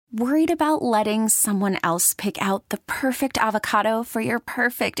Worried about letting someone else pick out the perfect avocado for your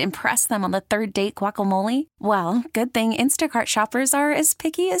perfect impress them on the third date guacamole? Well, good thing Instacart shoppers are as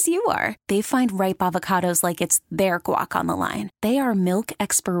picky as you are. They find ripe avocados like it's their guac on the line. They are milk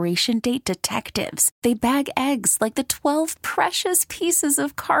expiration date detectives. They bag eggs like the 12 precious pieces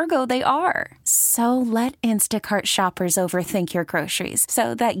of cargo they are. So let Instacart shoppers overthink your groceries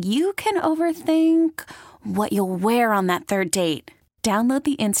so that you can overthink what you'll wear on that third date. Download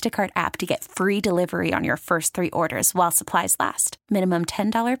the Instacart app to get free delivery on your first 3 orders while supplies last. Minimum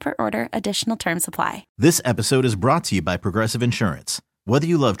 $10 per order. Additional terms apply. This episode is brought to you by Progressive Insurance. Whether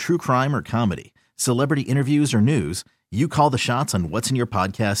you love true crime or comedy, celebrity interviews or news, you call the shots on what's in your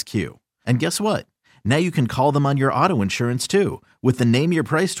podcast queue. And guess what? Now you can call them on your auto insurance too with the Name Your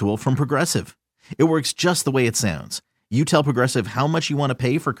Price tool from Progressive. It works just the way it sounds. You tell Progressive how much you want to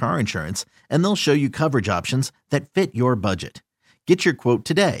pay for car insurance, and they'll show you coverage options that fit your budget. Get your quote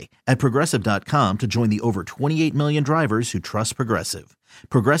today at Progressive.com to join the over 28 million drivers who trust Progressive.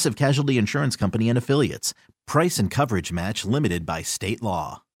 Progressive Casualty Insurance Company and Affiliates. Price and coverage match limited by state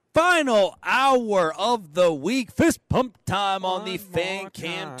law. Final hour of the week. Fist pump time on the Fan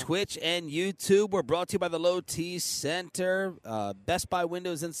Cam, Twitch, and YouTube. We're brought to you by the Low T Center, Best Buy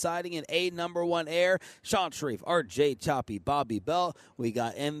Windows and Siding, and #1 Air. Shan Sharif, RJ Choppy, Bobby Bell. We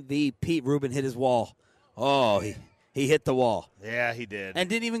got MVP. Ruben hit his wall. Oh, he hit the wall. Yeah, he did. And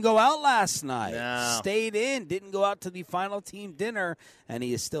didn't even go out last night. No. Stayed in, didn't go out to the final team dinner, and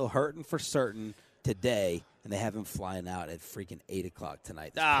he is still hurting for certain today. And they have him flying out at freaking 8 o'clock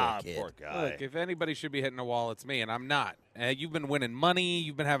tonight. This poor kid. Poor guy. Look, if anybody should be hitting a wall, it's me, and I'm not. You've been winning money.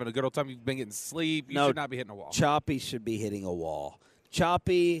 You've been having a good old time. You've been getting sleep. You should not be hitting a wall. Choppy should be hitting a wall.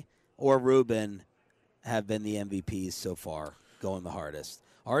 Choppy or Ruben have been the MVPs so far, going the hardest.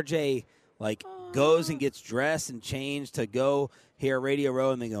 RJ, goes and gets dressed and changed to go here at Radio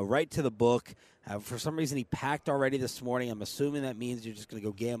Row and then go right to the book. For some reason, he packed already this morning. I'm assuming that means you're just going to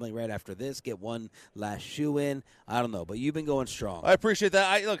go gambling right after this, get one last shoe in. I don't know, but you've been going strong. I appreciate that.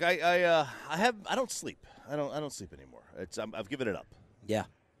 I don't sleep. I don't sleep anymore. I've given it up. Yeah.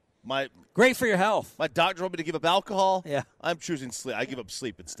 Great for your health. My doctor told me to give up alcohol. Yeah. I'm choosing sleep. I give up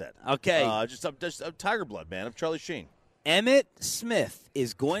sleep instead. Okay. I'm Tiger Blood, man. I'm Charlie Sheen. Emmitt Smith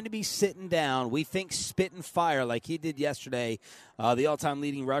is going to be sitting down, we think spitting fire like he did yesterday, the all-time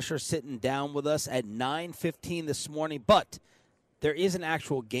leading rusher sitting down with us at 9:15 this morning. But there is an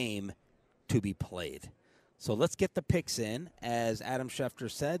actual game to be played. So let's get the picks in. As Adam Schefter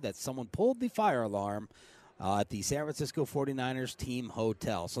said, that someone pulled the fire alarm at the San Francisco 49ers team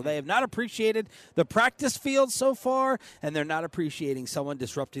hotel. So they have not appreciated the practice field so far, and they're not appreciating someone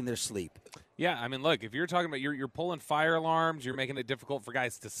disrupting their sleep. Yeah, I mean, look, if you're talking about you're pulling fire alarms, you're making it difficult for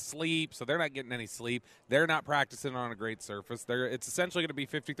guys to sleep, so they're not getting any sleep. They're not practicing on a great surface. It's essentially going to be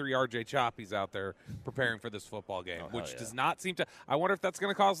 53 RJ Choppies out there preparing for this football game, which does not seem to – I wonder if that's going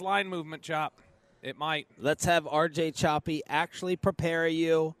to cause line movement, Chop. It might. Let's have RJ Choppy actually prepare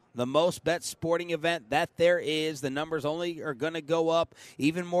you. The most bet sporting event that there is. The numbers only are going to go up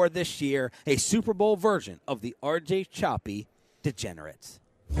even more this year. A Super Bowl version of the RJ Choppy Degenerates.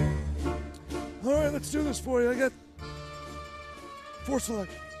 All right, let's do this for you. I got 4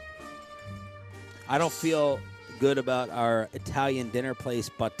 selections. I don't feel good about our Italian dinner place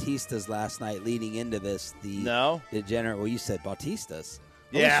Battista's last night leading into this. Degenerate. Well, you said Battista's.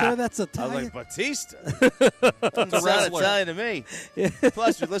 Yeah. Are you sure that's Italian? I was like, Batista? That's not Italian to me.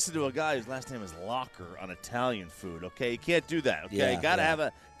 Plus, you listen to a guy whose last name is Locker on Italian food, okay? You can't do that, okay? Yeah, you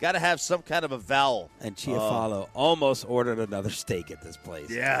gotta have some kind of a vowel. And Chiafalo almost ordered another steak at this place.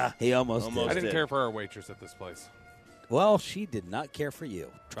 Yeah. He almost did. I didn't care for our waitress at this place. Well, she did not care for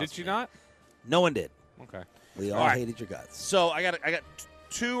you. Did she not? No one did. Okay. We all hated your guts. So I got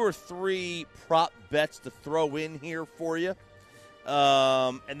 2 or 3 prop bets to throw in here for you.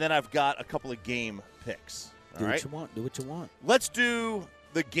 And then I've got a couple of game picks. Do what you want. Do what you want. Let's do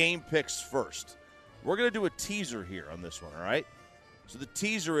the game picks first. We're going to do a teaser here on this one, all right? So the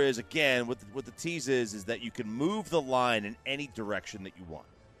teaser is, again, what the tease is that you can move the line in any direction that you want.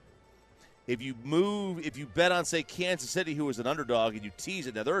 If you bet on, say, Kansas City, who is an underdog, and you tease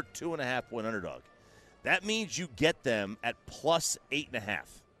it, now they're a 2.5-point underdog. That means you get them at plus 8.5.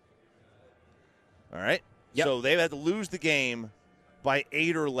 All right? Yep. So they have to lose the game by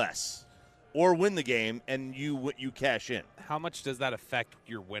 8 or less, or win the game, and you cash in. How much does that affect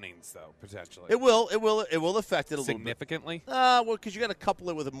your winnings, though, potentially? It will affect it a significantly. Well, because you got to couple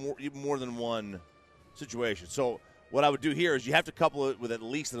it with more than one situation. So what I would do here is you have to couple it with at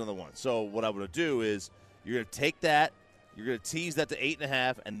least another one. So what I would do is you're going to take that, you're going to tease that to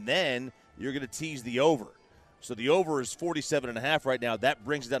 8.5, and then you're going to tease the over. So the over is 47.5 right now. That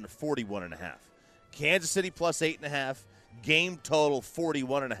brings it down to 41.5. Kansas City plus 8.5. Game total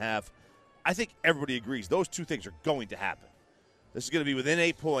 41.5. I think everybody agrees those two things are going to happen. This is going to be within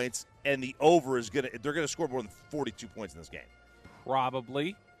 8 points, and the over is they're going to score more than 42 points in this game.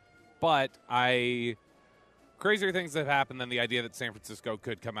 Probably. But crazier things have happened than the idea that San Francisco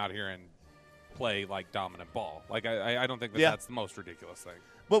could come out here and play like dominant ball. Like I don't think that's the most ridiculous thing.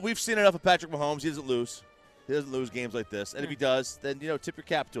 But we've seen enough of Patrick Mahomes. He doesn't lose. He doesn't lose games like this. And if he does, then, tip your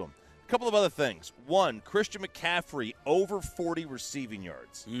cap to him. A couple of other things. One, Christian McCaffrey over 40 receiving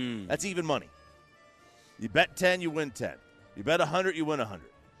yards. That's even money. You bet 10, you win 10. You bet 100, you win 100.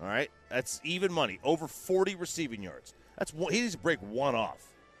 All right? That's even money. Over 40 receiving yards. He needs to break one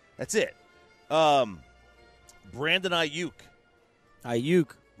off. That's it. Brandon Ayuk. Ayuk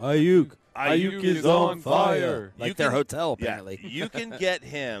is on fire. Like their hotel, apparently. Yeah, you can get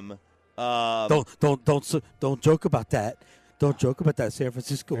him. Don't joke about that. Don't joke about that. San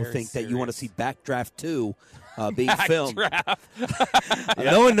Francisco will think that you want to see Backdraft 2 being filmed.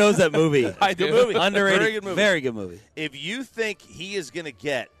 No one knows that movie. I do. Good movie. Underrated. Very good movie. Very good movie. If you think he is going to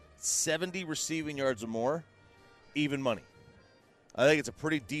get 70 receiving yards or more, even money. I think it's a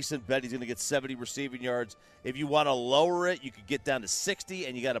pretty decent bet. He's going to get 70 receiving yards. If you want to lower it, you could get down to 60,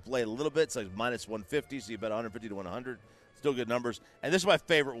 and you got to play a little bit. So it's minus 150, so you bet 150 to 100. Still good numbers. And this is my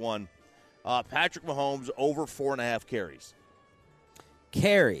favorite one. Patrick Mahomes over 4.5 carries.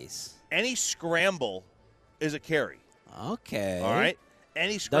 Carries. Any scramble is a carry. Okay. All right?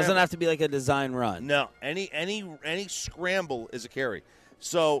 Any scramble. Doesn't have to be like a design run. No. Any scramble is a carry.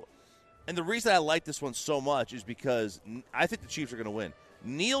 So, and the reason I like this one so much is because I think the Chiefs are going to win.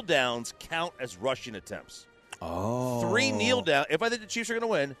 Kneel downs count as rushing attempts. Oh. 3 kneel down. If I think the Chiefs are going to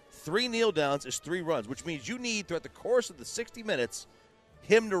win, 3 kneel downs is 3 runs, which means you need, throughout the course of the 60 minutes,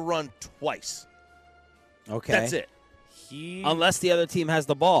 him to run twice. Okay. That's it. Unless the other team has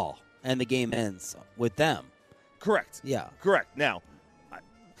the ball and the game ends with them. Correct. Yeah. Correct. Now,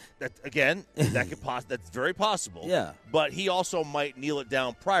 that that's very possible. Yeah. But he also might kneel it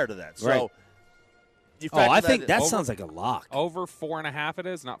down prior to that. So, right. I think that sounds like a lock. Over 4.5 it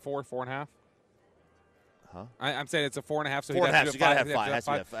is, not 4.5. Huh? I'm saying it's a 4.5. So 4.5. So you gotta have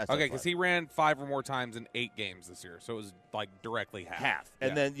five. 5. Okay, because he ran 5 or more times in 8 games this year, so it was like directly half.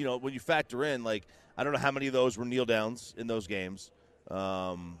 And then when you factor in, like, I don't know how many of those were kneel downs in those games.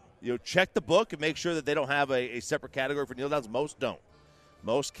 Check the book and make sure that they don't have a separate category for kneel downs. Most don't.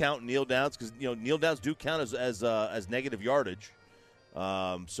 Most count kneel downs because kneel downs do count as negative yardage.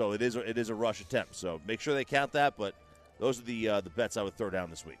 So it is a rush attempt. So make sure they count that. But those are the bets I would throw down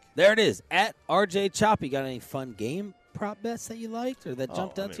this week. There it is. At RJ Choppy, got any fun game prop bets that you liked or that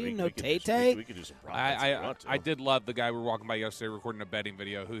jumped out to you? No Tay-Tay? We could do some prop bets if you want to. I did love the guy we were walking by yesterday recording a betting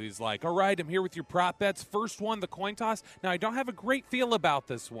video who he's like, all right, I'm here with your prop bets. First one, the coin toss. Now, I don't have a great feel about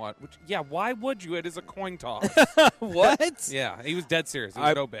this one. Which, why would you? It is a coin toss. What? Yeah, he was dead serious. It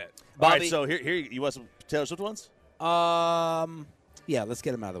was no bet. All right, so here you want some Taylor Swift ones? Yeah, let's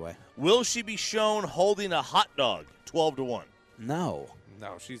get them out of the way. Will she be shown holding a hot dog 12-1? No.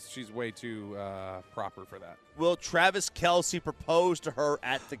 No, she's way too proper for that. Will Travis Kelce propose to her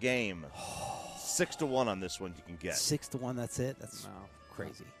at the game? 6-1 on this one you can get. 6-1, that's it? That's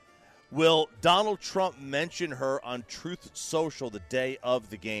crazy. Will Donald Trump mention her on Truth Social the day of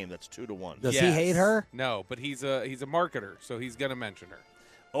the game? That's 2-1. Does he hate her? No, but he's a marketer, so he's going to mention her.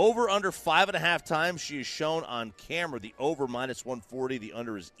 Over under 5.5 times she is shown on camera. The over minus 140. The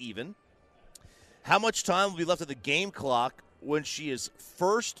under is even. How much time will be left of the game clock when she is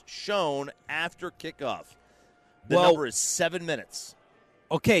first shown after kickoff? The number is 7 minutes.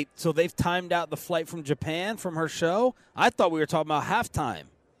 Okay, so they've timed out the flight from Japan from her show? I thought we were talking about halftime.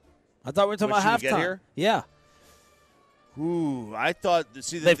 Get here? Yeah. Ooh, I thought.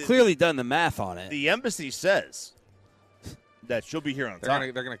 See, they've clearly done the math on it. The embassy says that she'll be here on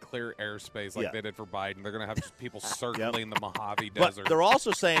time. They're going to clear airspace like they did for Biden. They're going to have just people circling the Mojave Desert. But they're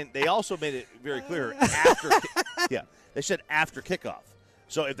also saying they also made it very clear after. They said after kickoff.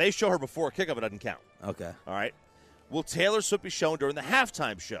 So if they show her before kickoff, it doesn't count. Okay. All right. Will Taylor Swift be shown during the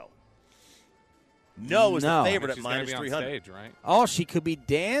halftime show? No is the favorite at minus 300. Stage, right? Oh, she could be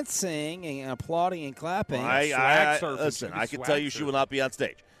dancing and applauding and clapping. Listen, I can tell you she will not be on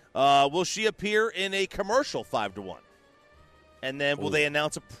stage. Will she appear in a commercial 5-1? And then will they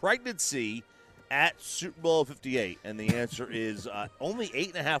announce a pregnancy at Super Bowl 58? And the answer is only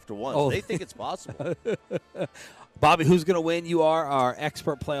 8.5 to 1. So they think it's possible. Bobby, who's going to win? You are our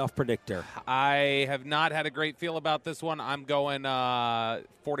expert playoff predictor. I have not had a great feel about this one. I'm going 49ers,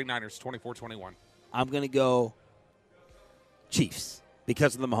 24-21. I'm going to go Chiefs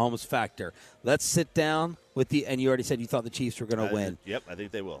because of the Mahomes factor. Let's sit down with the – and you already said you thought the Chiefs were going to win. Yep, I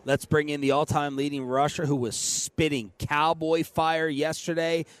think they will. Let's bring in the all-time leading rusher who was spitting cowboy fire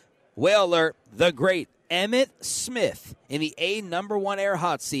yesterday. Whale alert, the great Emmitt Smith in the #1 air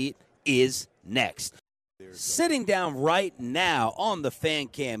hot seat is next. Sitting down right now on the fan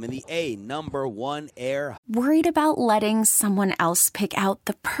cam in the #1 air. Worried about letting someone else pick out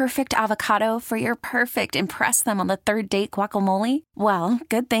the perfect avocado for your perfect impress them on the third date guacamole? Well,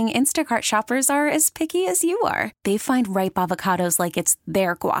 good thing Instacart shoppers are as picky as you are. They find ripe avocados like it's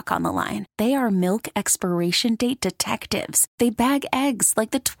their guac on the line. They are milk expiration date detectives. They bag eggs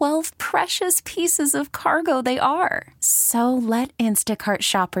like the 12 precious pieces of cargo they are. So let Instacart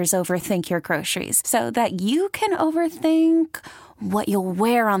shoppers overthink your groceries so that you can overthink what you'll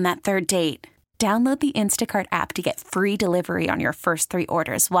wear on that third date. Download the Instacart app to get free delivery on your first 3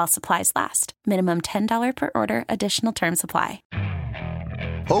 orders while supplies last. Minimum $10 per order. Additional terms apply.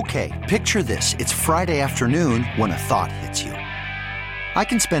 Okay, picture this. It's Friday afternoon when a thought hits you. I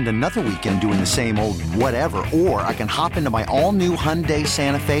can spend another weekend doing the same old whatever, or I can hop into my all-new Hyundai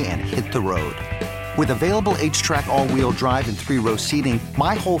Santa Fe and hit the road. With available H-Track all-wheel drive and 3-row seating,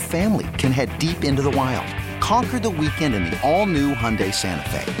 my whole family can head deep into the wild. Conquer the weekend in the all-new Hyundai Santa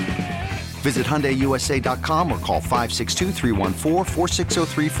Fe. Visit HyundaiUSA.com or call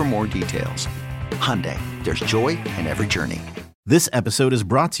 562-314-4603 for more details. Hyundai, there's joy in every journey. This episode is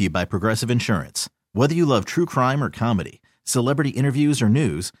brought to you by Progressive Insurance. Whether you love true crime or comedy, celebrity interviews or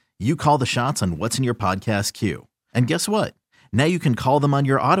news, you call the shots on what's in your podcast queue. And guess what? Now you can call them on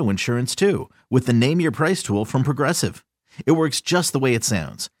your auto insurance too with the Name Your Price tool from Progressive. It works just the way it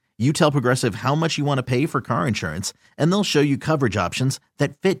sounds. You tell Progressive how much you want to pay for car insurance, and they'll show you coverage options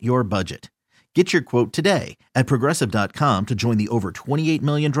that fit your budget. Get your quote today at Progressive.com to join the over 28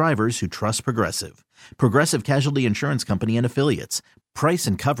 million drivers who trust Progressive. Progressive Casualty Insurance Company and Affiliates. Price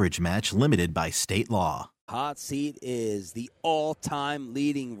and coverage match limited by state law. Hot seat is the all-time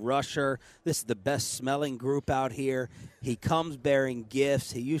leading rusher. This is the best smelling group out here. He comes bearing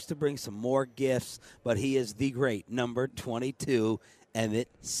gifts. He used to bring some more gifts, but he is the great number 22, Emmitt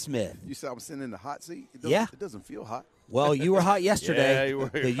Smith. You said I'm sitting in the hot seat? Yeah. It doesn't feel hot. Well, you were hot yesterday.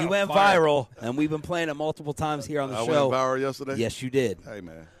 Yeah, you went viral, and we've been playing it multiple times here on the show. I went viral yesterday? Yes, you did. Hey,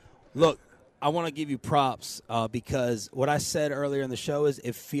 man. Look, I want to give you props because what I said earlier in the show is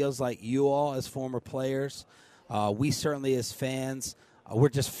it feels like you all as former players, we certainly as fans, we're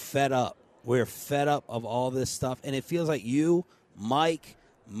just fed up. We're fed up of all this stuff. And it feels like you, Mike,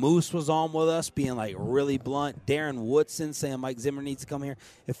 Moose was on with us being like really blunt. Darren Woodson saying Mike Zimmer needs to come here.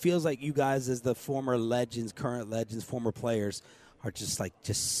 It feels like you guys as the former legends, current legends, former players are just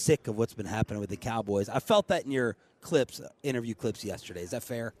sick of what's been happening with the Cowboys. I felt that in your interview clips yesterday. Is that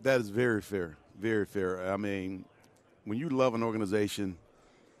fair? That is very fair. Very fair. I mean, when you love an organization,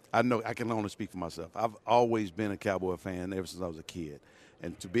 I know I can only speak for myself. I've always been a Cowboy fan ever since I was a kid.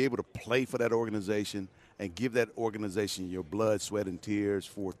 And to be able to play for that organization and give that organization your blood, sweat, and tears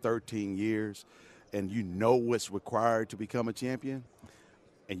for 13 years, and you know what's required to become a champion,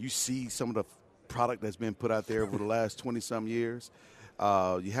 and you see some of the product that's been put out there over the last 20-some years,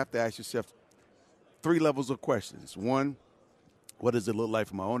 you have to ask yourself 3 levels of questions. 1, what does it look like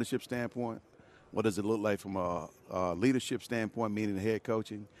from an ownership standpoint? What does it look like from a leadership standpoint, meaning the head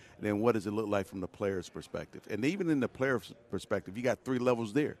coaching? And then what does it look like from the player's perspective? And even in the player's perspective, you got 3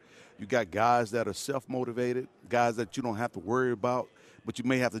 levels there. You got guys that are self-motivated, guys that you don't have to worry about, but you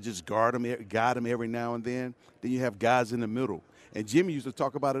may have to just guide them every now and then. Then you have guys in the middle. And Jimmy used to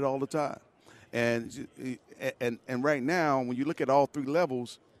talk about it all the time. And right now, when you look at all 3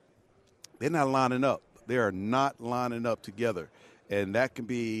 levels, they're not lining up. They are not lining up together. And that can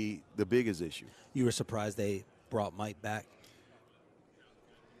be the biggest issue. You were surprised they brought Mike back?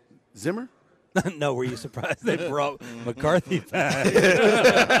 Zimmer? No, were you surprised they brought McCarthy back?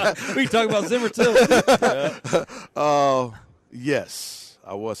 We can talk about Zimmer, too. Yes,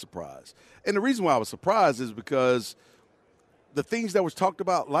 I was surprised. And the reason why I was surprised is because the things that was talked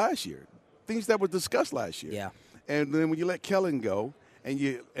about last year, things that were discussed last year. Yeah. And then when you let Kellen go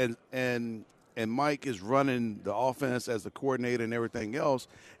and Mike is running the offense as the coordinator and everything else,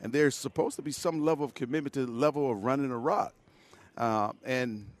 and there's supposed to be some level of commitment to the level of running a rock.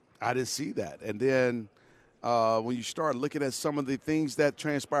 And I didn't see that. And then when you start looking at some of the things that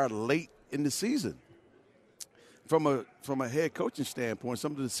transpired late in the season, from a head coaching standpoint,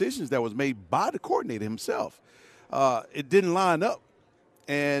 some of the decisions that was made by the coordinator himself, it didn't line up.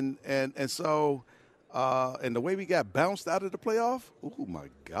 And so and the way we got bounced out of the playoff, oh, my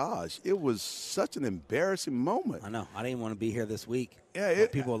gosh, it was such an embarrassing moment. I know. I didn't want to be here this week. Yeah,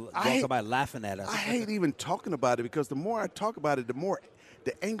 people walking by laughing at us. I hate even talking about it because the more I talk about it, the more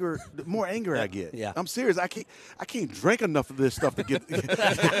the more anger I get. Yeah. I'm serious. I can't drink enough of this stuff to get.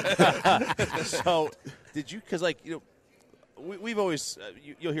 So, did you? Because we've always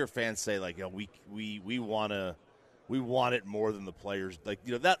you'll hear fans say we want it more than the players.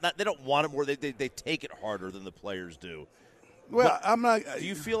 That they don't want it more. They take it harder than the players do. Well, I'm not. Do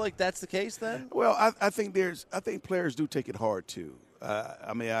you feel like that's the case then? Well, I think players do take it hard too.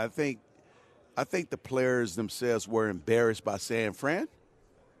 I think the players themselves were embarrassed by San Fran,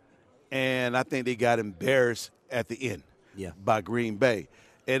 and I think they got embarrassed at the end by Green Bay,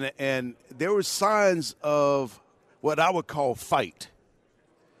 and there were signs of what I would call fight.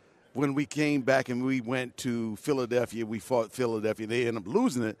 When we came back and we went to Philadelphia, we fought Philadelphia. They ended up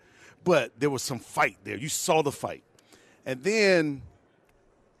losing it, but there was some fight there. You saw the fight. And then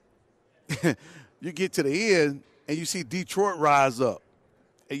you get to the end and you see Detroit rise up.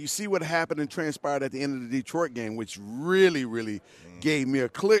 And you see what happened and transpired at the end of the Detroit game, which really, really gave me a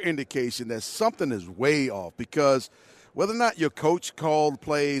clear indication that something is way off. Because whether or not your coach called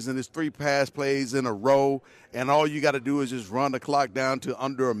plays and there's 3 pass plays in a row and all you got to do is just run the clock down to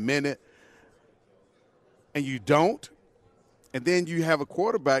under a minute and you don't, and then you have a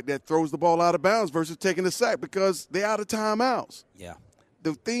quarterback that throws the ball out of bounds versus taking the sack because they're out of timeouts. Yeah.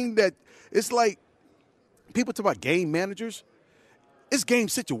 The thing that it's like people talk about game managers. It's game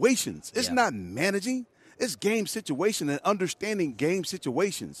situations. It's not managing. It's game situation and understanding game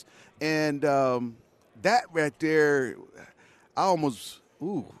situations. And that right there, I almost,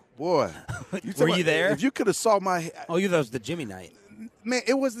 boy. Were you there? If you could have saw my – Oh, that was the Jimmy night. Man,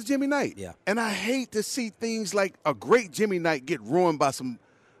 it was the Jimmy night. Yeah. And I hate to see things like a great Jimmy night get ruined by some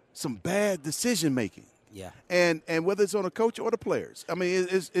bad decision making. Yeah. And whether it's on a coach or the players. I mean,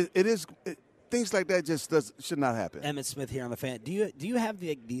 things like that just should not happen. Emmett Smith here on the Fan. Do you have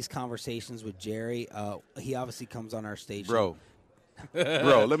these conversations with Jerry? He obviously comes on our station. Bro,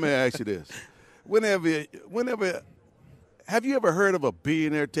 let me ask you this. Whenever have you ever heard of a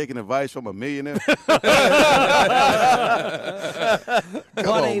billionaire taking advice from a millionaire?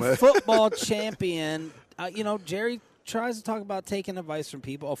 Football champion, Jerry tries to talk about taking advice from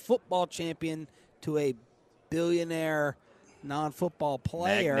people. A football champion to a billionaire non-football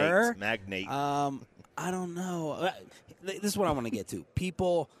player. Magnate. I don't know. This is what I want to get to.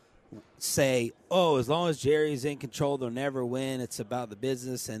 People say, as long as Jerry's in control, they'll never win. It's about the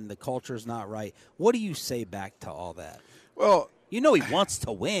business and the culture's not right. What do you say back to all that? Well, he wants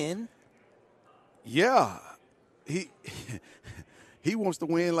to win. Yeah. He wants to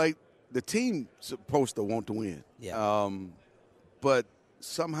win like the team's supposed to want to win. Yeah. But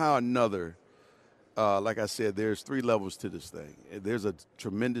somehow or another, like I said, there's 3 levels to this thing. There's a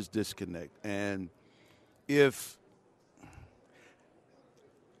tremendous disconnect. And if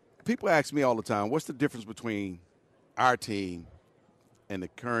people ask me all the time, what's the difference between our team and the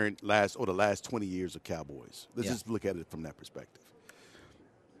last 20 years of Cowboys? Let's just look at it from that perspective.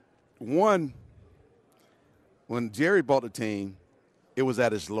 One, when Jerry bought the team, it was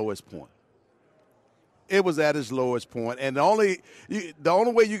at its lowest point. It was at its lowest point, and the only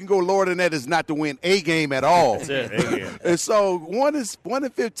way you can go lower than that is not to win a game at all. That's it, a game. And so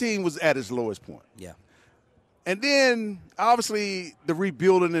 1-15 was at its lowest point. Yeah. And then obviously the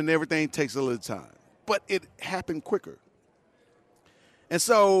rebuilding and everything takes a little time, but it happened quicker. And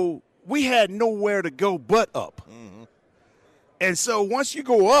so we had nowhere to go but up. Mm-hmm. And so once you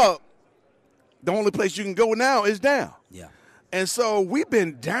go up, the only place you can go now is down. Yeah. And so we've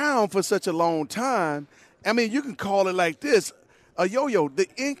been down for such a long time. I mean, you can call it like this, a yo-yo. The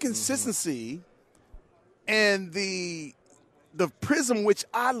inconsistency and the prism which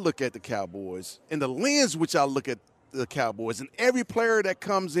I look at the Cowboys and the lens which I look at the Cowboys and every player that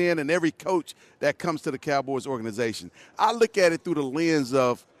comes in and every coach that comes to the Cowboys organization, I look at it through the lens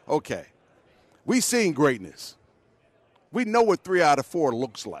of, okay, we've seen greatness. We know what 3 out of 4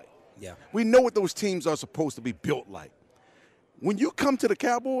 looks like. Yeah. We know what those teams are supposed to be built like. When you come to the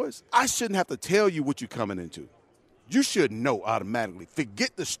Cowboys, I shouldn't have to tell you what you're coming into. You should know automatically.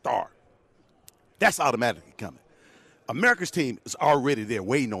 Forget the star. That's automatically coming. America's team is already there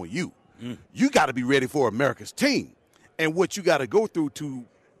waiting on you. You got to be ready for America's team and what you got to go through to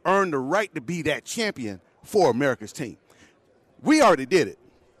earn the right to be that champion for America's team. We already did it.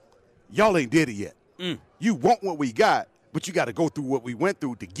 Y'all ain't did it yet. You want what we got, but you got to go through what we went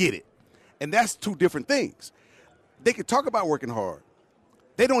through to get it. And that's 2 different things. They can talk about working hard.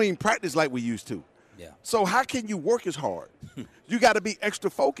 They don't even practice like we used to. Yeah. So how can you work as hard? You got to be extra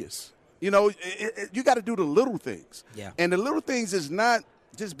focused. You got to do the little things. Yeah. And the little things is not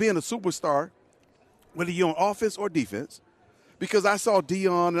just being a superstar, whether you're on offense or defense, because I saw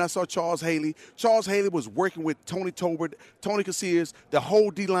Dion and I saw Charles Haley. Charles Haley was working with Tony Tolbert, Tony Casillas, the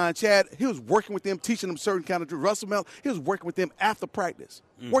whole D-line. Chad, he was working with them, teaching them certain kind of drills. Russell Mel, he was working with them after practice,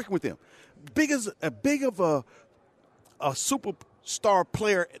 working with them. Big of a superstar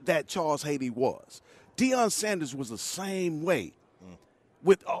player that Charles Haley was. Deion Sanders was the same way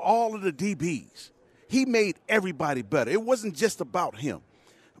with all of the DBs. He made everybody better. It wasn't just about him.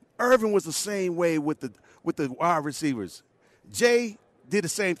 Irvin was the same way with the wide receivers. Jay did the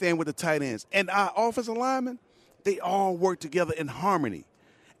same thing with the tight ends. And our offensive linemen, they all worked together in harmony.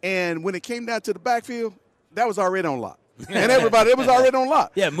 And when it came down to the backfield, that was already on lock. And it was already on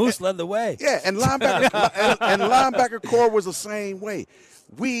lock. Yeah, Moose led the way. Yeah, and linebacker core was the same way.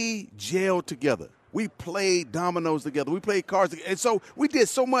 We gelled together. We played dominoes together. We played cards together. And so we did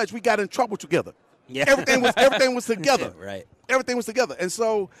so much, we got in trouble together. Yeah. Everything was together. Right. Everything was together. And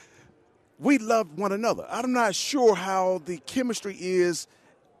so we loved one another. I'm not sure how the chemistry is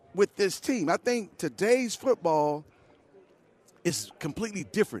with this team. I think today's football is completely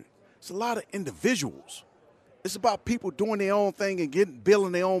different. It's a lot of individuals. It's about people doing their own thing and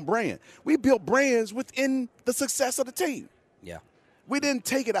building their own brand. We built brands within the success of the team. Yeah. We didn't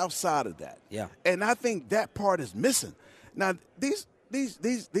take it outside of that. Yeah. And I think that part is missing. Now, these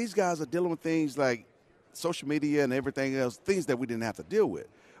guys are dealing with things like social media and everything else, things that we didn't have to deal with,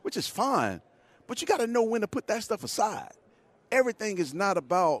 which is fine. But you got to know when to put that stuff aside. Everything is not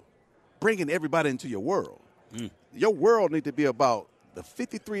about bringing everybody into your world. Your world needs to be about the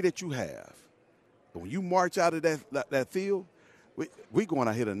 53 that you have. But when you march out of that field, we're going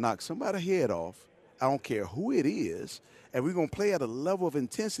out here to knock somebody's head off. I don't care who it is. And we're going to play at a level of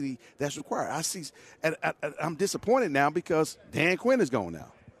intensity that's required. I'm disappointed now because Dan Quinn is gone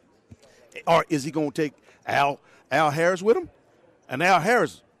now. Or is he going to take Al Harris with him? And Al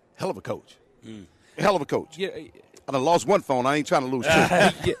Harris, hell of a coach. Hell of a coach. Yeah. I done lost one phone. I ain't trying to lose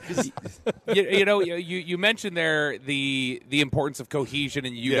two. You mentioned there the importance of cohesion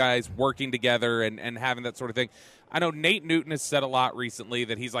and you guys working together and having that sort of thing. I know Nate Newton has said a lot recently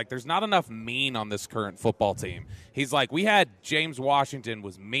that he's like, there's not enough mean on this current football team. He's like, we had James Washington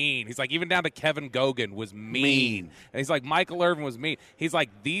was mean. He's like, even down to Kevin Gogan was mean. And he's like, Michael Irvin was mean. He's like,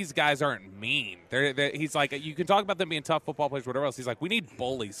 these guys aren't mean. He's like, you can talk about them being tough football players, whatever else. He's like, we need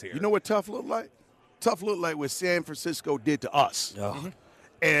bullies here. You know what tough look like? Tough look like what San Francisco did to us.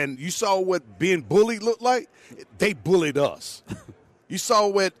 And you saw what being bullied looked like? They bullied us. You saw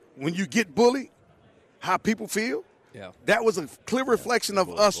when you get bullied, how people feel? Yeah. That was a clear reflection of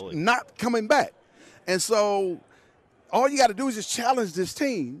us not coming back. And so all you got to do is just challenge this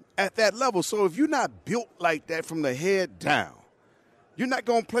team at that level. So if you're not built like that from the head down, you're not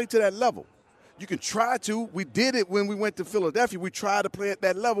going to play to that level. You can try to. We did it when we went to Philadelphia. We tried to play at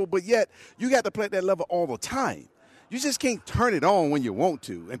that level, but yet you got to play at that level all the time. You just can't turn it on when you want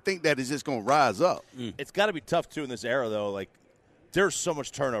to and think that it's just going to rise up. It's got to be tough, too, in this era, though. Like, there's so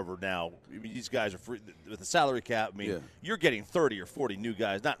much turnover now. I mean, these guys are free with the salary cap. I mean, you're getting 30 or 40 new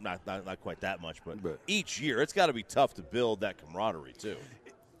guys. Not quite that much, but each year it's got to be tough to build that camaraderie too.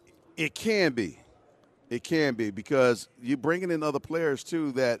 It can be. It can be because you're bringing in other players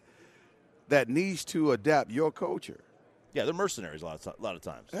too that needs to adapt your culture. Yeah, they're mercenaries a lot of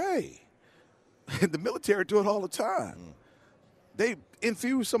times. Hey, the military do it all the time. They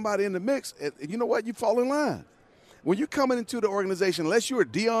infuse somebody in the mix, and you know what? You fall in line. When you're coming into the organization, unless you're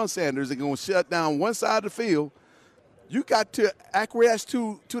Deion Sanders and going to shut down one side of the field, you got to acquiesce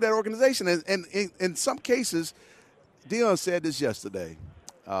to that organization. And in some cases, Deion said this yesterday.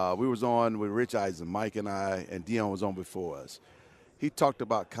 We was on with Rich Eisen, Mike and I, and Deion was on before us. He talked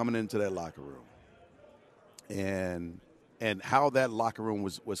about coming into that locker room and how that locker room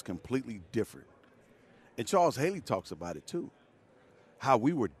was completely different. And Charles Haley talks about it too, how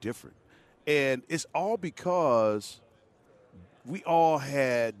we were different. And it's all because we all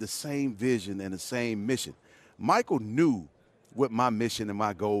had the same vision and the same mission. Michael knew what my mission and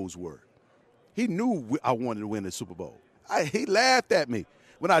my goals were. He knew I wanted to win the Super Bowl. He laughed at me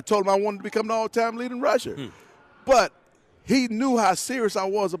when I told him I wanted to become the all-time leading rusher. But he knew how serious I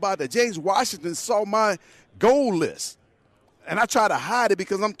was about that. James Washington saw my goal list. And I try to hide it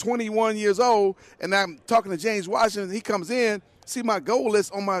because I'm 21 years old, and I'm talking to James Washington. He comes in. See my goal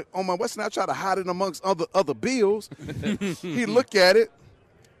list on my Western. I try to hide it amongst other bills. He look at it,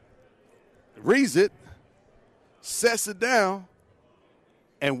 reads it, sets it down,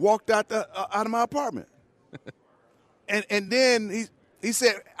 and walked out of my apartment. And then he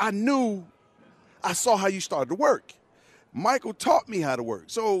said, I saw how you started to work. Michael taught me how to work.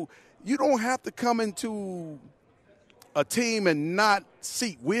 So you don't have to come into a team and not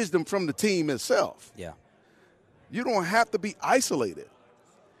seek wisdom from the team itself. Yeah. You don't have to be isolated.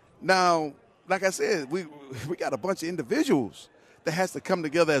 Now, like I said, we got a bunch of individuals that has to come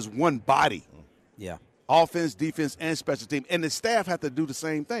together as one body. Yeah. Offense, defense, and special team. And the staff have to do the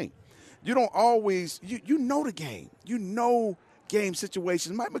same thing. You don't always you know the game. You know game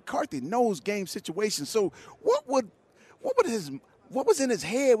situations. Mike McCarthy knows game situations. So what was in his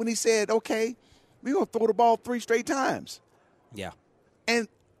head when he said, okay, we're gonna throw the ball 3 straight times? Yeah. And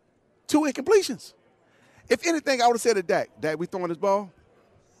 2 incompletions. If anything, I would have said to Dak, we throwing this ball?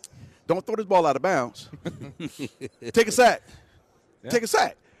 Don't throw this ball out of bounds. Take a sack. Yeah. Take a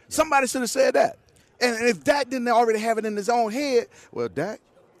sack. Yeah. Somebody should have said that. And if Dak didn't already have it in his own head, well, Dak,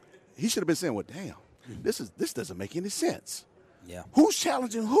 he should have been saying, well, damn, this doesn't make any sense. Yeah. Who's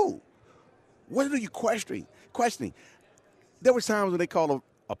challenging who? What are you questioning? There were times when they called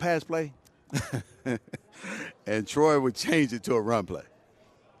a pass play, and Troy would change it to a run play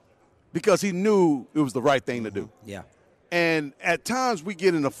because he knew it was the right thing to do. Yeah. And at times we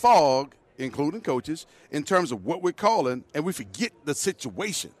get in a fog, including coaches, in terms of what we're calling, and we forget the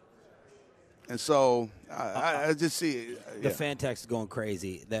situation. And so I just see it. The fan text is going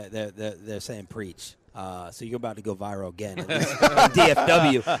crazy. They're saying preach. So you're about to go viral again.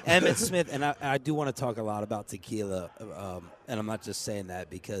 DFW. Emmett Smith, and I do want to talk a lot about tequila, and I'm not just saying that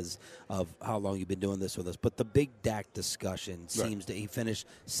because of how long you've been doing this with us, but the big Dak discussion seems to – he finished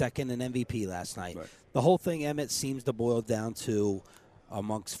second in MVP last night. Right. The whole thing, Emmett, seems to boil down to,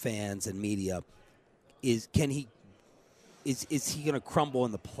 amongst fans and media, is he going to crumble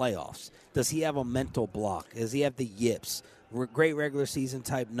in the playoffs? Does he have a mental block? Does he have the yips? Great regular season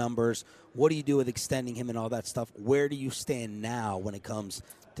type numbers. What do you do with extending him and all that stuff? Where do you stand now when it comes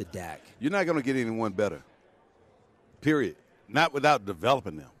to Dak? You're not going to get anyone better, period. Not without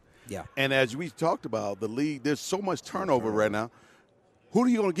developing them. Yeah. And as we talked about, the league, there's so much turnover right now. Who are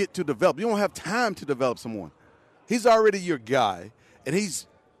you going to get to develop? You don't have time to develop someone. He's already your guy, and he's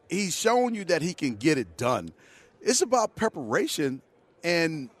shown you that he can get it done. It's about preparation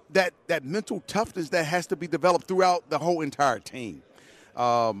and that mental toughness that has to be developed throughout the whole entire team.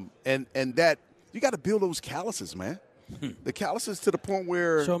 And that you got to build those calluses, man. The calluses to the point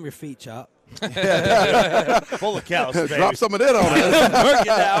where – show them your feet, Chop. Full of calluses, baby. Drop some of that on it.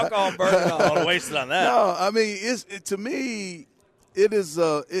 Get the alcohol, burn it all. Don't waste it on that. No, I mean, to me, it is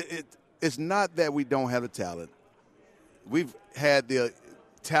it's not that we don't have the talent. We've had the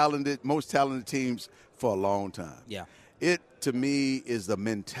most talented teams for a long time. Yeah. It, to me, is the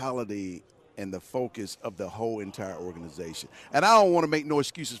mentality and the focus of the whole entire organization. And I don't want to make no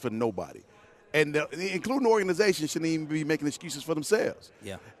excuses for nobody. And including the organization shouldn't even be making excuses for themselves.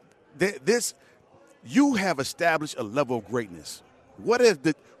 Yeah. You have established a level of greatness. What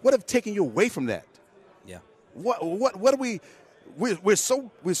have taken you away from that? Yeah. What are we're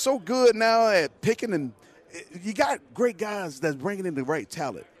so good now at picking, and you got great guys that's bringing in the right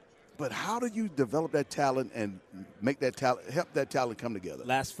talent. But how do you develop that talent and make that talent, help that talent come together?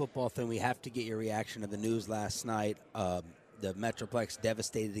 Last football thing, we have to get your reaction to the news last night. The Metroplex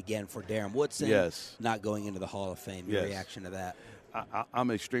devastated again for Darren Woodson. Yes. Not going into the Hall of Fame. Your reaction to that?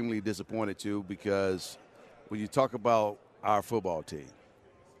 I'm extremely disappointed, too, because when you talk about our football team,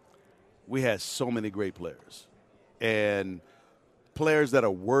 we had so many great players and players that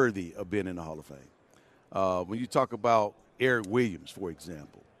are worthy of being in the Hall of Fame. When you talk about Eric Williams, for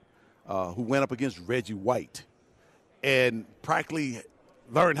example, who went up against Reggie White and practically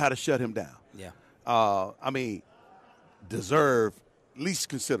learned how to shut him down. Yeah. Deserve least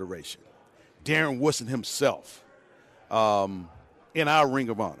consideration. Darren Woodson himself in our Ring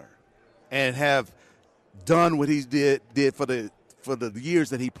of Honor and have done what he did for the years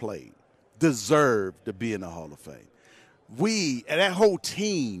that he played, deserve to be in the Hall of Fame. We, and that whole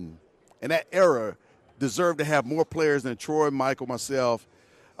team and that era, deserve to have more players than Troy, Michael, myself,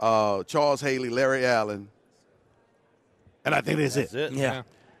 Charles Haley, Larry Allen, and I think that's it. Yeah.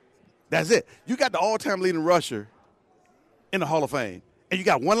 That's it. You got the all-time leading rusher in the Hall of Fame, and you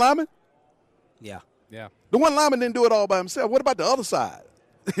got one lineman? Yeah. Yeah. The one lineman didn't do it all by himself. What about the other side?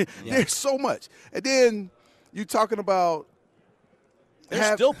 There's so much. And then you're talking about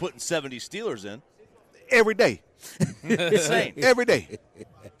They're still putting 70 Steelers in. Every day. Insane. Every day.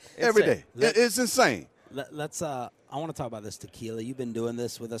 Every day. It's insane. Let's. I want to talk about this tequila. You've been doing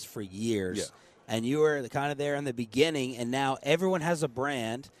this with us for years. Yeah. And you were kind of there in the beginning, and now everyone has a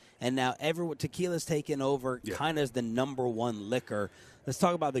brand, and now tequila's taken over kind of as the number one liquor. Let's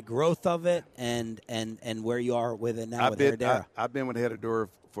talk about the growth of it and where you are with it now with Herradura. I've been with Herradura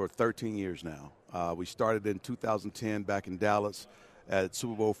for 13 years now. We started in 2010 back in Dallas at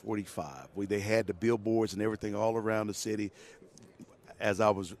Super Bowl 45. They had the billboards and everything all around the city as I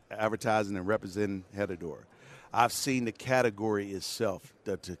was advertising and representing Herradura. I've seen the category itself,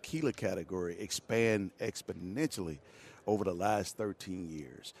 the tequila category, expand exponentially over the last 13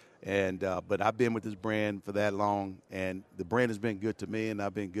 years. And but I've been with this brand for that long, and the brand has been good to me, and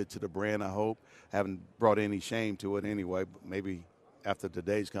I've been good to the brand, I hope. Haven't brought any shame to it anyway, but maybe after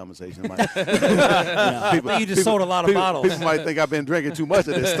today's conversation. You just sold a lot of bottles. People might think I've been drinking too much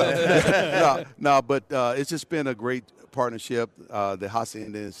of this stuff. But it's just been a great partnership. The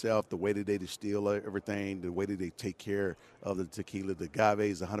hacienda itself, the way that they distill everything, the way that they take care of the tequila. The agave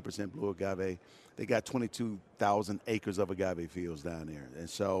is 100% blue agave. They got 22,000 acres of agave fields down there. And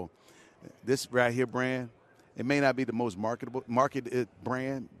so this right here brand, it may not be the most marketed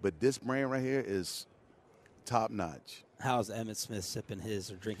brand, but this brand right here is top notch. How's Emmitt Smith sipping his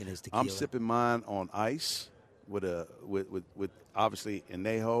or drinking his tequila? I'm sipping mine on ice with obviously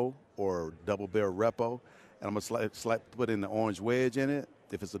añejo or double barrel repo, and I'm gonna put in the orange wedge in it.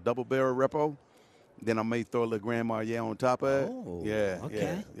 If it's a double barrel repo, then I may throw a little Grand Marnier on top of it. Oh, yeah,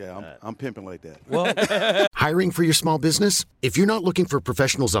 okay. yeah. I'm pimping like that. Well, Hiring for your small business? If you're not looking for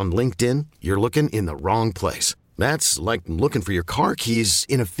professionals on LinkedIn, you're looking in the wrong place. That's like looking for your car keys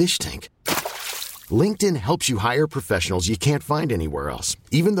in a fish tank. LinkedIn helps you hire professionals you can't find anywhere else,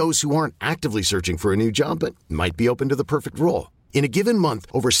 even those who aren't actively searching for a new job but might be open to the perfect role. In a given month,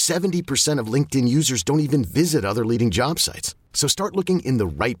 over 70% of LinkedIn users don't even visit other leading job sites. So start looking in the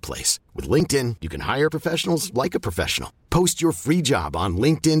right place. With LinkedIn, you can hire professionals like a professional. Post your free job on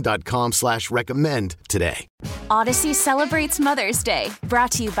linkedin.com/recommend today. Odyssey celebrates Mother's Day,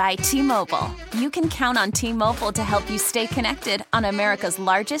 brought to you by T-Mobile. You can count on T-Mobile to help you stay connected on America's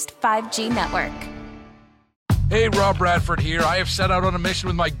largest 5G network. Hey, Rob Bradford here. I have set out on a mission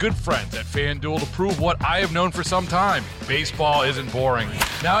with my good friends at FanDuel to prove what I have known for some time. Baseball isn't boring.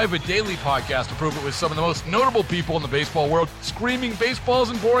 Now I have a daily podcast to prove it with some of the most notable people in the baseball world, screaming baseball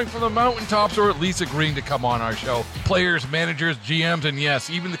isn't boring from the mountaintops, or at least agreeing to come on our show. Players, managers, GMs, and yes,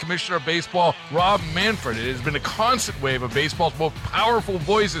 even the commissioner of baseball, Rob Manfred. It has been a constant wave of baseball's most powerful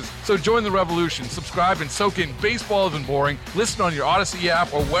voices. So join the revolution. Subscribe and soak in Baseball Isn't Boring. Listen on your Odyssey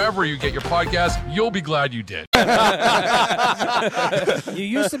app or wherever you get your podcast. You'll be glad you did. You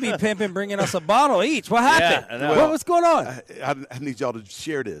used to be pimping, bringing us a bottle each. What happened? Yeah, I know. What's going on? I need y'all to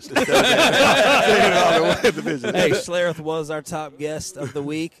share this. Hey, Schlereth was our top guest of the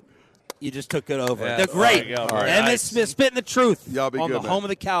week. You just took it over. Yeah, They're great. All Emmitt right. Nice. Smith spitting the truth Y'all be on good, the man. home of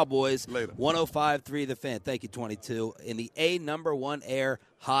the Cowboys. Later. 105.3 The Fan. Thank you, 22. In the number one air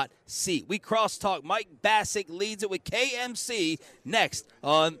hot seat. We crosstalk. Mike Bassick leads it with KMC next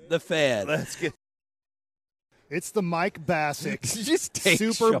on The Fan. Let's get It's the Mike Bassick Just take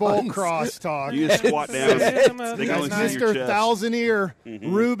Super Bowl Sean's. crosstalk. You just squat down. They can As only see your Mr. chest. Thousand Ear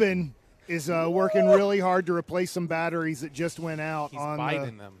Ruben is working really hard to replace some batteries that just went out He's on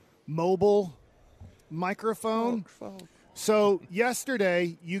biting the them. mobile microphone. So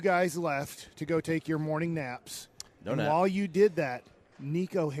yesterday, you guys left to go take your morning naps. No and nap. while you did that,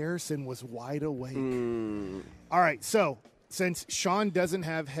 Nico Harrison was wide awake. All right, so since Shan doesn't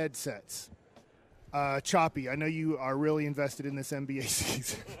have headsets, Choppy, I know you are really invested in this NBA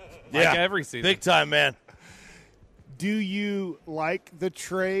season. Like every season. Big time, man. Do you like the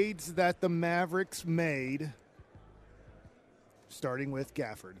trades that the Mavericks made, starting with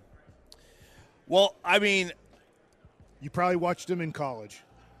Gafford? Well, I mean, You probably watched him in college.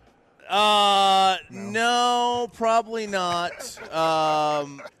 no, probably not.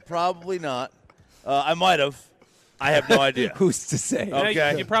 Probably not. I might have. I have no idea. Who's to say? Yeah,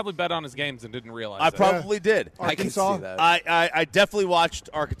 Okay. you probably bet on his games and didn't realize I it. probably did. I can Arkansas? see that. I definitely watched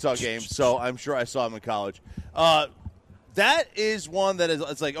Arkansas games, so I'm sure I saw him in college. That is one that is.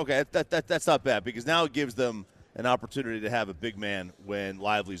 It's like, okay, that's not bad, because now it gives them an opportunity to have a big man when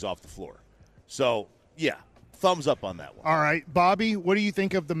Lively's off the floor. So yeah, thumbs up on that one. All right, Bobby, what do you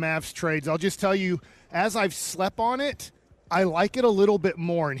think of the Mavs trades? I'll just tell you, as I've slept on it, I like it a little bit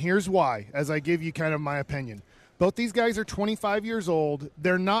more, and here's why, as I give you kind of my opinion. Both these guys are 25 years old.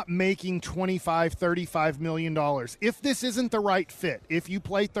 They're not making $25, $35 million. If this isn't the right fit, if you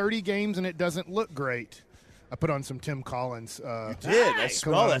play 30 games and it doesn't look great, I put on some Tim Collins. You did. I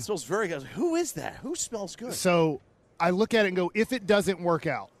smell that. It smells very good. I was like, who is that? Who smells good? So I look at it and go, if it doesn't work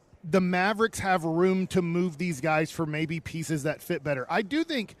out, the Mavericks have room to move these guys for maybe pieces that fit better. I do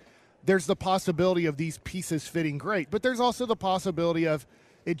think there's the possibility of these pieces fitting great, but there's also the possibility of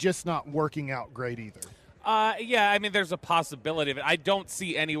it just not working out great either. Yeah, I mean, there's a possibility of it. I don't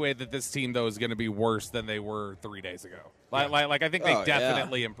see any way that this team, though, is going to be worse than they were 3 days ago. Like I think they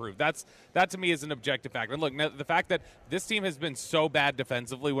definitely improved. That to me is an objective factor. And look, now, the fact that this team has been so bad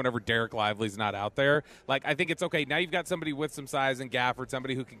defensively whenever Derek Lively's not out there, like I think it's okay. Now you've got somebody with some size in Gafford,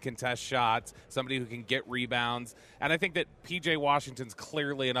 somebody who can contest shots, somebody who can get rebounds, and I think that P.J. Washington's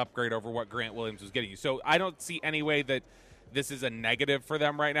clearly an upgrade over what Grant Williams was getting you. So I don't see any way that this is a negative for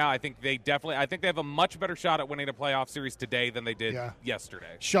them right now. I think they have a much better shot at winning a playoff series today than they did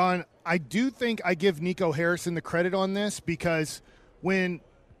yesterday. Sean, I do think I give Nico Harrison the credit on this because when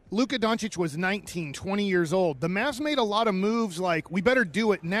Luka Doncic was 19, 20 years old, the Mavs made a lot of moves like, we better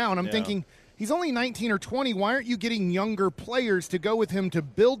do it now. And I'm thinking, he's only 19 or 20. Why aren't you getting younger players to go with him to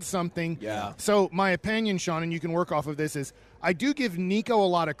build something? Yeah. So my opinion, Sean, and you can work off of this, is I do give Nico a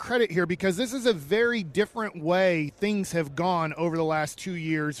lot of credit here because this is a very different way things have gone over the last 2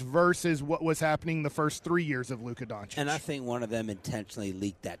 years versus what was happening the first 3 years of Luka Doncic. And I think one of them intentionally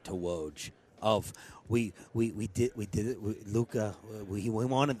leaked that to Woj of we did it. Luka, we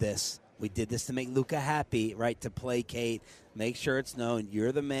wanted this. We did this to make Luka happy, right? To placate, make sure it's known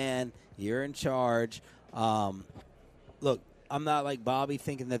you're the man, you're in charge. Look, I'm not like Bobby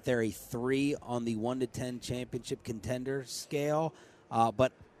thinking that they're a 3 on the 1 to 10 championship contender scale,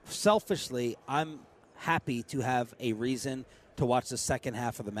 but selfishly, I'm happy to have a reason to watch the second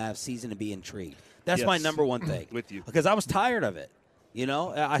half of the Mavs season and be intrigued. That's my number one thing. With you. Because I was tired of it. You know,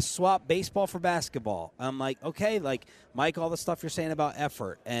 I swapped baseball for basketball. I'm like, okay, like, Mike, all the stuff you're saying about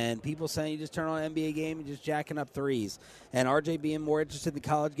effort and people saying you just turn on an NBA game and just jacking up threes and RJ being more interested in the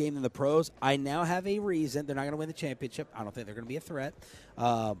college game than the pros. I now have a reason. They're not going to win the championship. I don't think they're going to be a threat.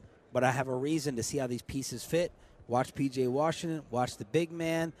 But I have a reason to see how these pieces fit. Watch P.J. Washington, watch the big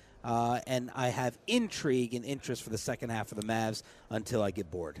man, and I have intrigue and interest for the second half of the Mavs until I get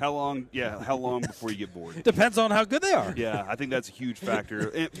bored. How long before you get bored? Depends on how good they are. Yeah, I think that's a huge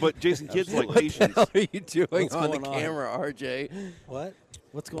factor. But Jason Kidd's like patience. What the hell are you doing What's on the going on? camera, RJ? What?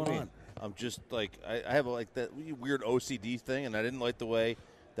 What's going on? I'm just like I have like that weird OCD thing, and I didn't like the way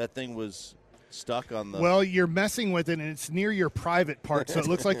that thing was stuck on the. Well, you're messing with it, and it's near your private part, so it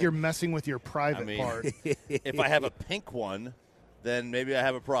looks like you're messing with your private part. If I have a pink one, then maybe I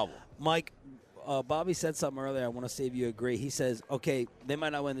have a problem. Mike, Bobby said something earlier. I want to see if you agree. He says, okay, they might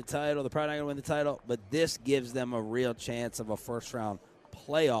not win the title. They're probably not going to win the title, but this gives them a real chance of a first-round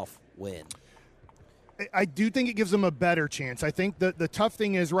playoff win. I do think it gives them a better chance. I think the tough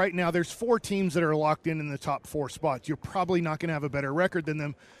thing is right now there's 4 teams that are locked in the top 4 spots. You're probably not going to have a better record than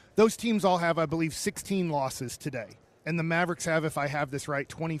them. Those teams all have, I believe, 16 losses today. And the Mavericks have, if I have this right,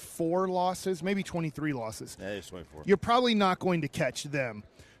 24 losses, maybe 23 losses. Yeah, it's 24. You're probably not going to catch them.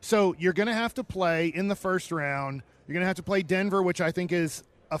 So you're going to have to play in the first round. You're going to have to play Denver, which I think is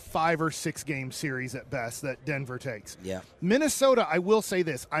a 5 or 6 game series at best that Denver takes. Yeah. Minnesota, I will say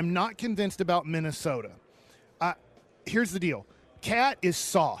this. I'm not convinced about Minnesota. Here's the deal. Cat is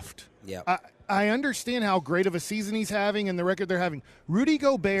soft. Yeah. I understand how great of a season he's having and the record they're having. Rudy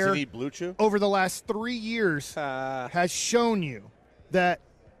Gobert, Does he need Blue Chew? over the last 3 years, has shown you that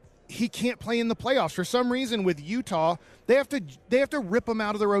he can't play in the playoffs. For some reason with Utah, they have to rip him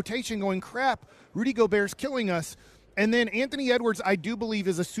out of the rotation going, crap, Rudy Gobert's killing us. And then Anthony Edwards, I do believe,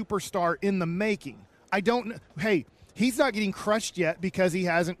 is a superstar in the making. Hey, he's not getting crushed yet because he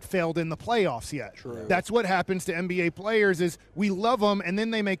hasn't failed in the playoffs yet. True. That's what happens to NBA players is we love them, and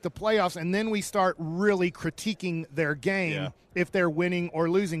then they make the playoffs, and then we start really critiquing their game if they're winning or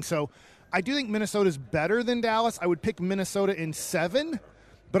losing. So I do think Minnesota's better than Dallas. I would pick Minnesota in 7,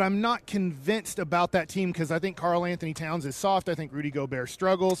 but I'm not convinced about that team because I think Karl Anthony Towns is soft. I think Rudy Gobert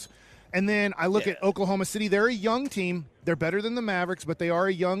struggles. And then I look at Oklahoma City. They're a young team. They're better than the Mavericks, but they are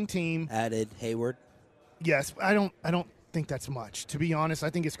a young team. Added Hayward. Yes, I don't think that's much. To be honest, I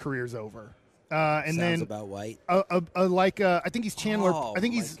think his career's over. And Sounds then about white. I think he's Chandler. Oh, I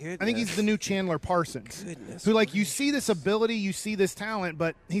think he's the new Chandler Parsons. Goodness who you see this ability, you see this talent,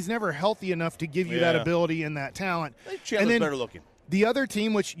 but he's never healthy enough to give you that ability and that talent. I think Chandler's better looking. The other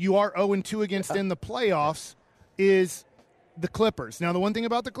team, which you are 0-2 against in the playoffs, is the Clippers. Now, the one thing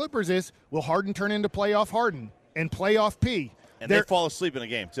about the Clippers is, will Harden turn into playoff Harden and playoff P? And they fall asleep in a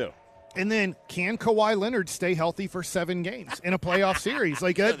game, too. And then, can Kawhi Leonard stay healthy for 7 games in a playoff series?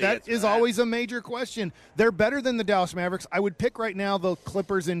 That is always a major question. They're better than the Dallas Mavericks. I would pick right now the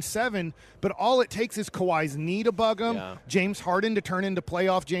Clippers in 7, but all it takes is Kawhi's knee to bug him, James Harden to turn into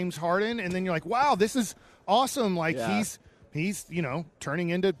playoff James Harden, and then you're like, wow, this is awesome. He's turning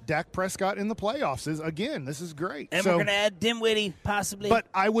into Dak Prescott in the playoffs. This is great. And we're going to add Dinwiddie, possibly. But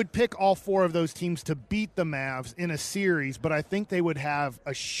I would pick all 4 of those teams to beat the Mavs in a series, but I think they would have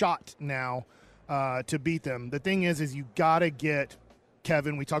a shot now to beat them. The thing is you got to get,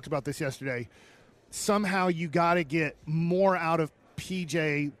 Kevin, we talked about this yesterday, somehow you got to get more out of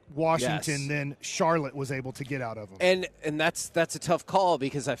PJ Washington than Charlotte was able to get out of him. And that's a tough call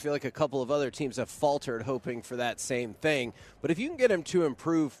because I feel like a couple of other teams have faltered hoping for that same thing. But if you can get him to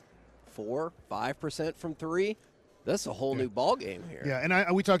improve 4-5% from three, that's a whole new ball game here. Yeah,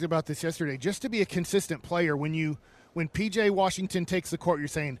 and we talked about this yesterday. Just to be a consistent player, when PJ Washington takes the court, you're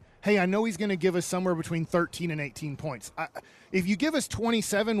saying, hey, I know he's going to give us somewhere between 13 and 18 points. If you give us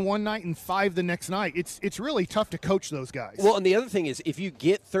 27 one night and 5 the next night, it's really tough to coach those guys. Well, and the other thing is, if you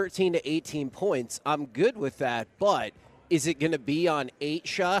get 13 to 18 points, I'm good with that, but is it going to be on 8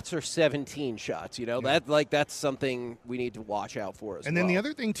 shots or 17 shots? You know, that's something we need to watch out for as well. And then the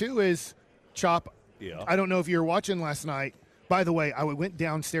other thing, too, is, Chop, I don't know if you were watching last night. By the way, I went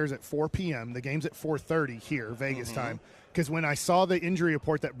downstairs at 4 p.m. The game's at 4:30 here, Vegas time. Because when I saw the injury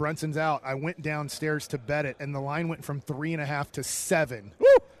report that Brunson's out, I went downstairs to bet it, and the line went from 3.5 to 7. Woo!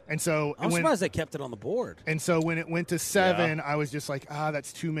 And so I'm surprised they kept it on the board. And so when it went to 7, I was just like,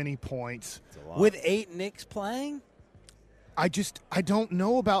 that's too many points. With 8 Knicks playing? I don't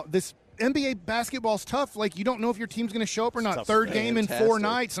know about this. NBA basketball's tough. Like, you don't know if your team's going to show up or not. Third game in 4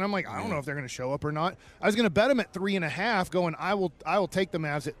 nights, and I'm like, I don't know if they're going to show up or not. I was going to bet them at 3.5, going, I will take the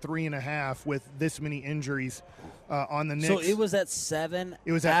Mavs at 3.5 with this many injuries on the Knicks. So it was at 7.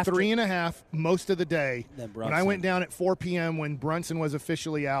 It was at 3.5 most of the day. When I went down at 4 p.m. when Brunson was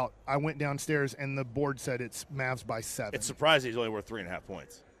officially out, I went downstairs and the board said it's Mavs by 7. It's surprising he's only worth 3.5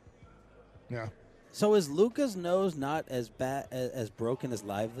 points. Yeah. So is Luka's nose not as bad as broken as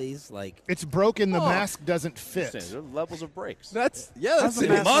Lively's? Like, it's broken. The mask doesn't fit. There are levels of breaks. That's an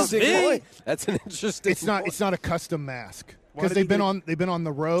interesting point. That's an interesting. It's not a custom mask because they've been on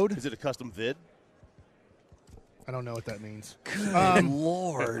the road. Is it a custom vid? I don't know what that means. Good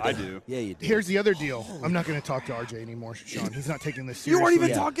Lord. I do. Yeah, you do. Here's the other deal. I'm not going to talk to RJ anymore, Sean. He's not taking this seriously. You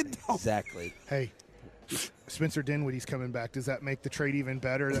weren't even talking. Exactly. Hey, Spencer Dinwiddie's coming back. Does that make the trade even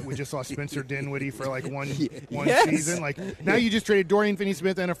better that we just lost Spencer Dinwiddie for like one season? Like, now you just traded Dorian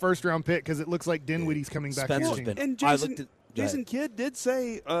Finney-Smith and a first-round pick because it looks like Dinwiddie's coming back to your team. And Jason Kidd did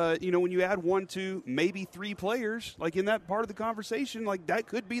say, when you add 1, 2, maybe 3 players, like in that part of the conversation, like that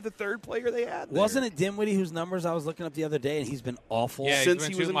could be the third player they had. Wasn't it Dinwiddie whose numbers I was looking up the other day, and he's been awful since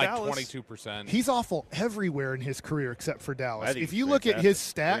he was in like Dallas? 22%. He's awful everywhere in his career except for Dallas. If you look at his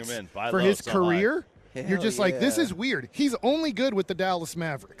stats for his career, you're just like, this is weird. He's only good with the Dallas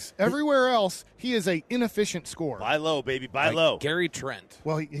Mavericks. Everywhere else, he is a inefficient scorer. Buy low, baby. Buy low. Gary Trent.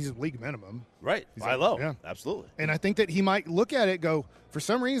 Well, he's league minimum. Right. Buy low. Yeah. Absolutely. And I think that he might look at it, go, for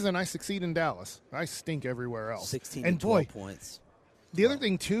some reason, I succeed in Dallas. I stink everywhere else. 16 and 12 points. The other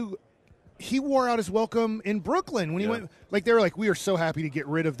thing, too, he wore out his welcome in Brooklyn when he went. Like, they were like, we are so happy to get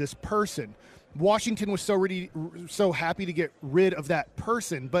rid of this person. Washington was so happy to get rid of that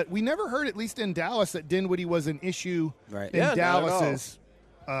person, but we never heard, at least in Dallas, that Dinwiddie was an issue in Dallas's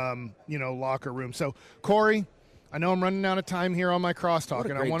locker room. So, Corey, I know I'm running out of time here on my crosstalk,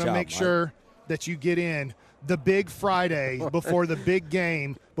 and I want to make sure that you get in the big Friday before the big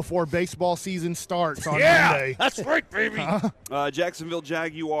game, before baseball season starts on Monday. That's right, baby. Jacksonville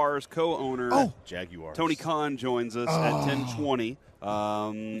Jaguars co-owner Jaguars Tony Khan joins us at 10:20.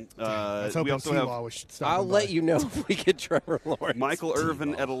 I was hoping we also have. I'll let you know if we get Trevor Lawrence. Michael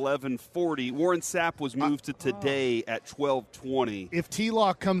Irvin at 11:40. Warren Sapp was moved to today at 12:20. If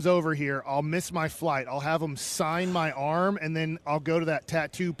T-Lock comes over here, I'll miss my flight. I'll have him sign my arm, and then I'll go to that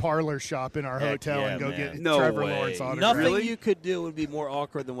tattoo parlor shop in our hotel and go get Trevor Lawrence autograph. Nothing you could do would be more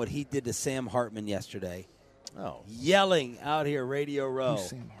awkward than what he did to Sam Hartman yesterday. Yelling out here, Radio Row. Who's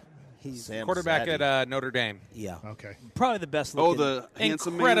Sam Hartman? He's quarterback at Notre Dame. Yeah. Okay. Probably the best looking. The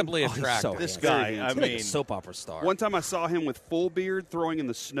handsome incredibly man. attractive. This guy, I mean, like a soap opera star. One time I saw him with full beard throwing in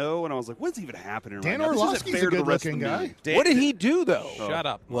the snow, and I was like, "What's even happening Dan right now?" Orlovsky's a good-looking guy. What did he do, though? Shut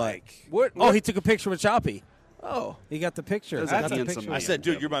up, Mike. What? Oh, he took a picture with Choppy. Oh, he got the picture. That's a handsome man. I said,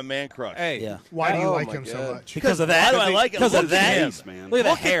 dude, you're my man crush. Hey, Yeah. Why do you Oh like my him so God. much? Because of that. Why do I like him? Because Look of at that. him, man. Look at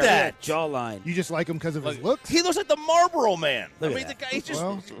Look the hair. at that. Jawline. You just like him because of his looks? He looks like the Marlboro Man. Look I at mean, the that. guy he just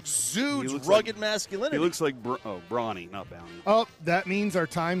He exudes looks rugged like- masculinity. He looks like Brawny, not Bounty. Oh, that means our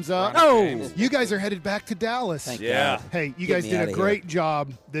time's up. No. You guys are headed back to Dallas. Thank Yeah. God. Hey, you Get guys me did outta a here. great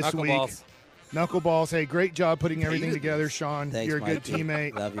job this week. Knuckleballs. Knuckleballs. Hey, great job putting everything together, Sean. Thanks, You're a good Mikey.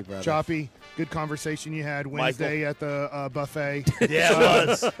 teammate. Love you, brother. Choppy, good conversation you had Wednesday at the buffet. Yeah, it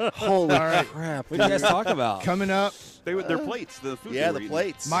was. Holy All right. crap! What did you guys talk about? Coming up, Their plates, the food. Yeah, they were the eating.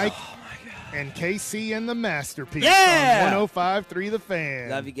 plates. Mike and KC and the Masterpiece Yeah! on 105.3 The Fan.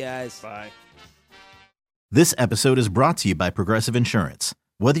 Love you guys. Bye. This episode is brought to you by Progressive Insurance.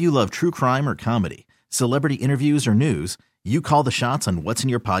 Whether you love true crime or comedy, celebrity interviews or news, you call the shots on what's in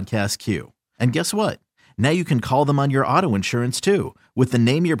your podcast queue. And guess what? Now you can call them on your auto insurance too with the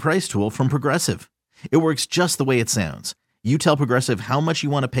Name Your Price tool from Progressive. It works just the way it sounds. You tell Progressive how much you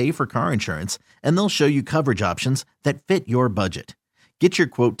want to pay for car insurance, and they'll show you coverage options that fit your budget. Get your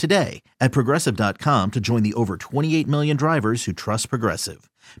quote today at Progressive.com to join the over 28 million drivers who trust Progressive.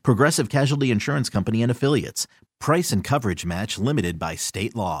 Progressive Casualty Insurance Company and Affiliates. Price and coverage match limited by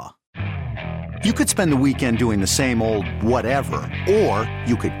state law. You could spend the weekend doing the same old whatever, or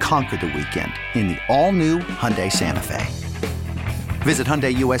you could conquer the weekend in the all-new Hyundai Santa Fe. Visit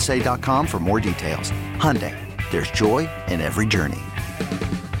HyundaiUSA.com for more details. Hyundai, there's joy in every journey.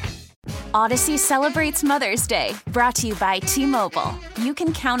 Odyssey celebrates Mother's Day, brought to you by T-Mobile. You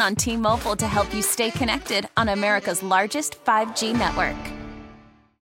can count on T-Mobile to help you stay connected on America's largest 5G network.